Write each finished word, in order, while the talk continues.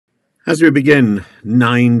As we begin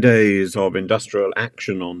 9 days of industrial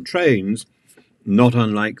action on trains, not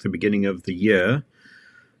unlike the beginning of the year,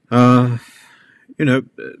 uh, you know,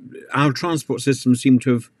 our transport systems seem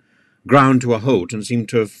to have ground to a halt and seem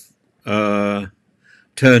to have uh,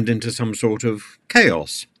 turned into some sort of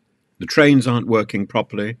chaos. The trains aren't working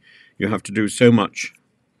properly. You have to do so much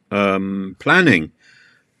planning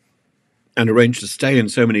and arrange to stay in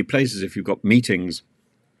so many places if you've got meetings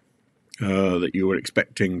that you were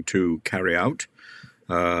expecting to carry out.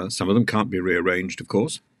 Some of them can't be rearranged, of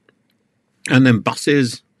course. And then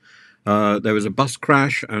buses. There was a bus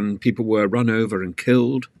crash and people were run over and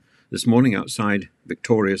killed this morning outside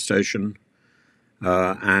Victoria Station.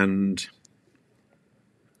 And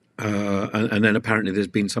then apparently there's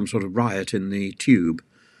been some sort of riot in the tube,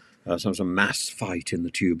 some sort of mass fight in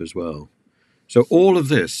the tube as well. So all of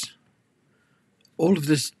this, what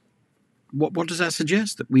does that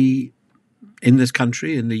suggest? That we, in this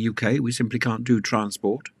country, in the UK, we simply can't do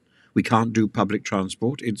transport. We can't do public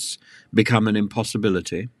transport. It's become an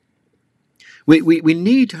impossibility. We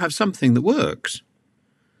need to have something that works.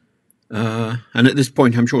 And at this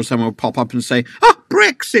point, I'm sure someone will pop up and say,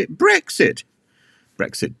 Brexit, Brexit.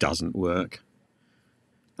 Brexit doesn't work.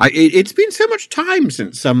 It's been so much time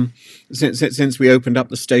since we opened up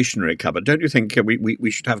the stationery cupboard. Don't you think we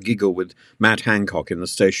should have a giggle with Matt Hancock in the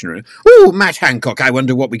stationery? Oh, Matt Hancock, I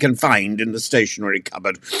wonder what we can find in the stationery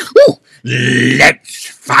cupboard. Oh, let's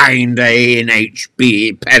find an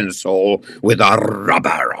HB pencil with a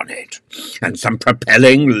rubber on it and some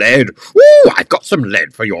propelling lead. Oh, I've got some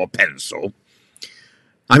lead for your pencil.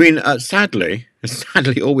 I mean, sadly,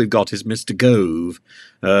 all we've got is Mr. Gove,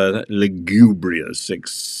 that lugubrious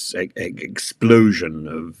explosion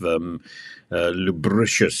of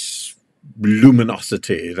lubricious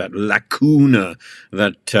luminosity, that lacuna,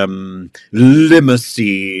 that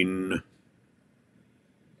limousine.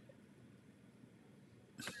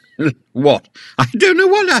 What? I don't know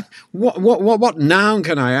what noun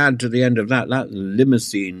can I add to the end of that? That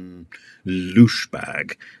limousine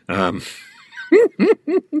louchebag.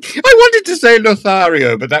 I wanted to say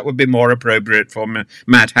Lothario, but that would be more appropriate for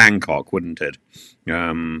Matt Hancock, wouldn't it?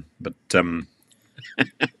 Mr.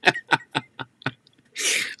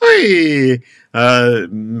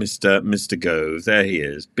 Gove, there he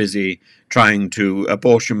is, busy trying to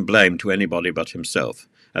apportion blame to anybody but himself.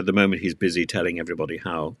 At the moment, he's busy telling everybody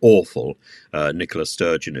how awful Nicola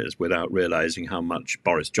Sturgeon is without realising how much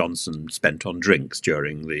Boris Johnson spent on drinks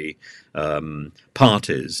during the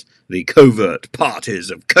parties, the covert parties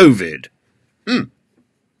of COVID.